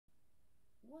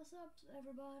What's up,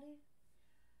 everybody?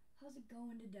 How's it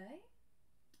going today?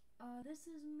 This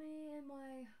is me and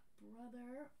my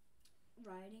brother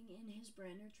riding in his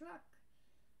brand new truck.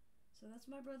 So that's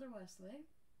my brother Wesley.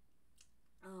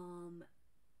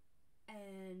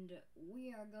 And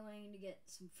we are going to get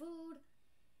some food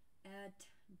at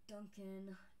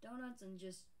Dunkin' Donuts and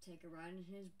just take a ride in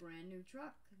his brand new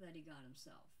truck that he got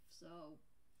himself. So,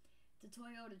 the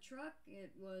Toyota truck,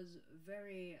 it was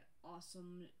very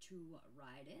awesome to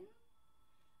ride in.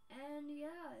 And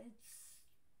yeah,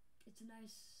 it's a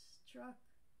nice truck.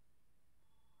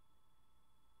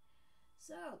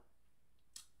 So,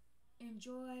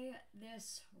 enjoy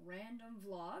this random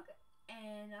vlog,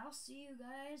 and I'll see you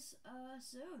guys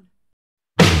soon.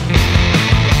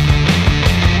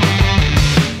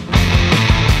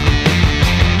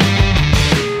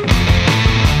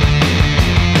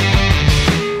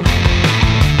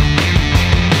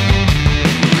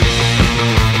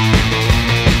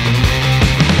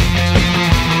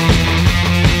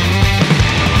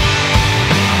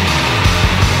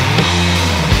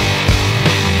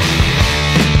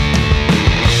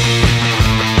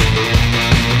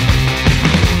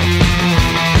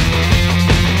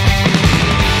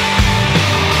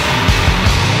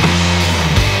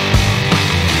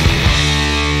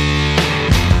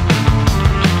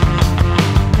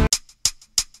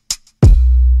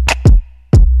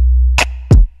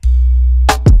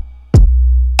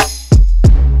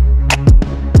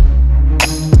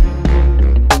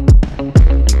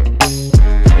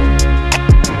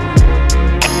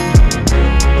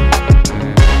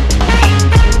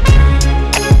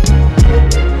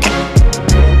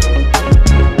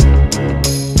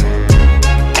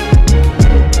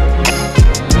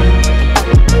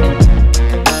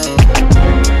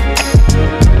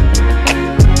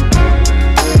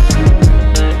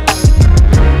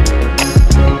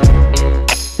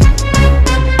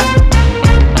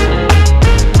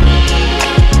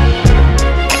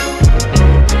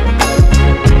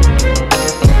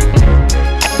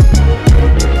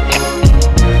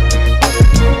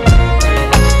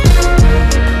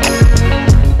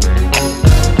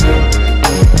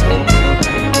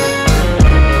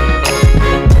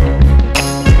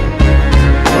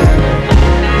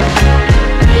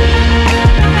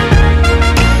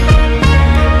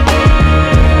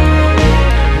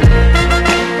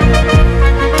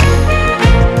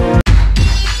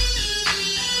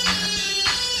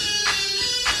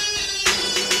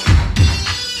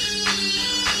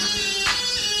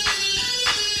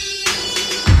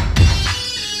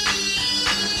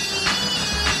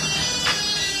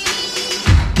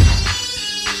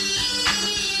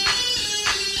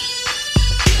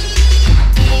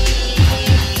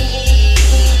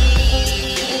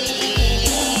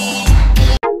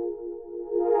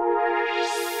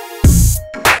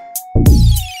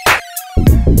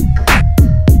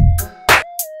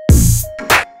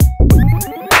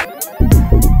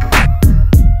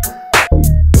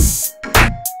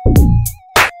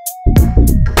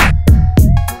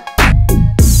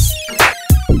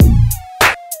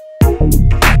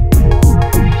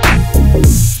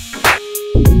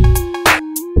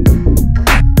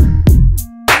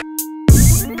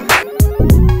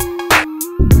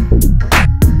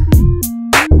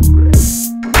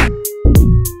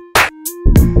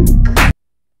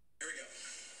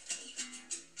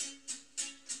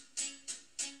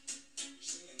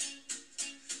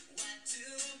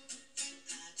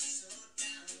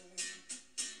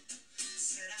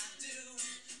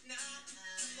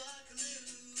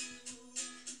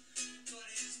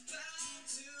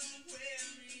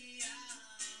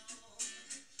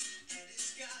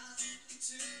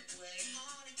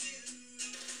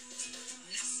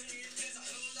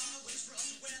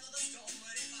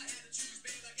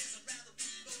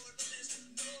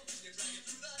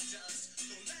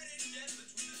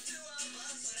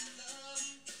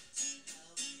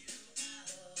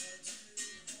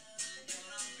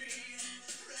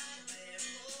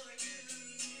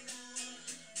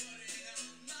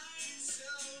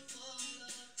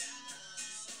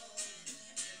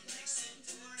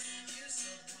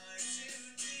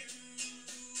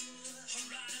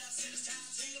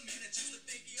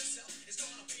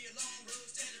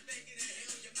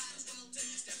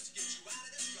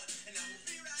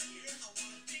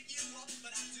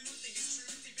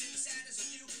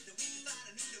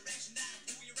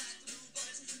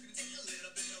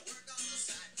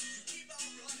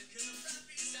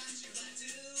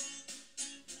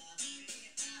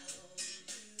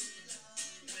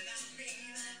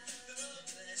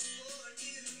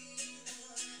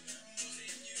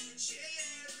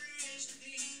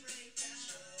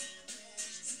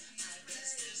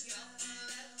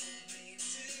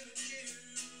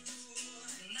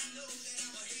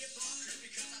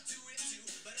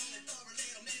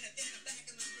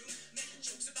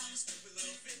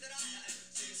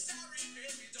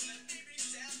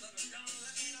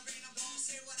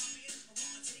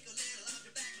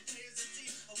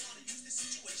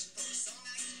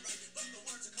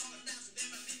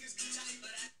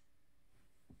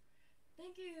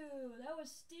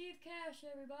 Cash,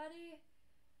 everybody.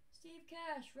 Steve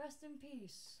Cash, rest in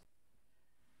peace.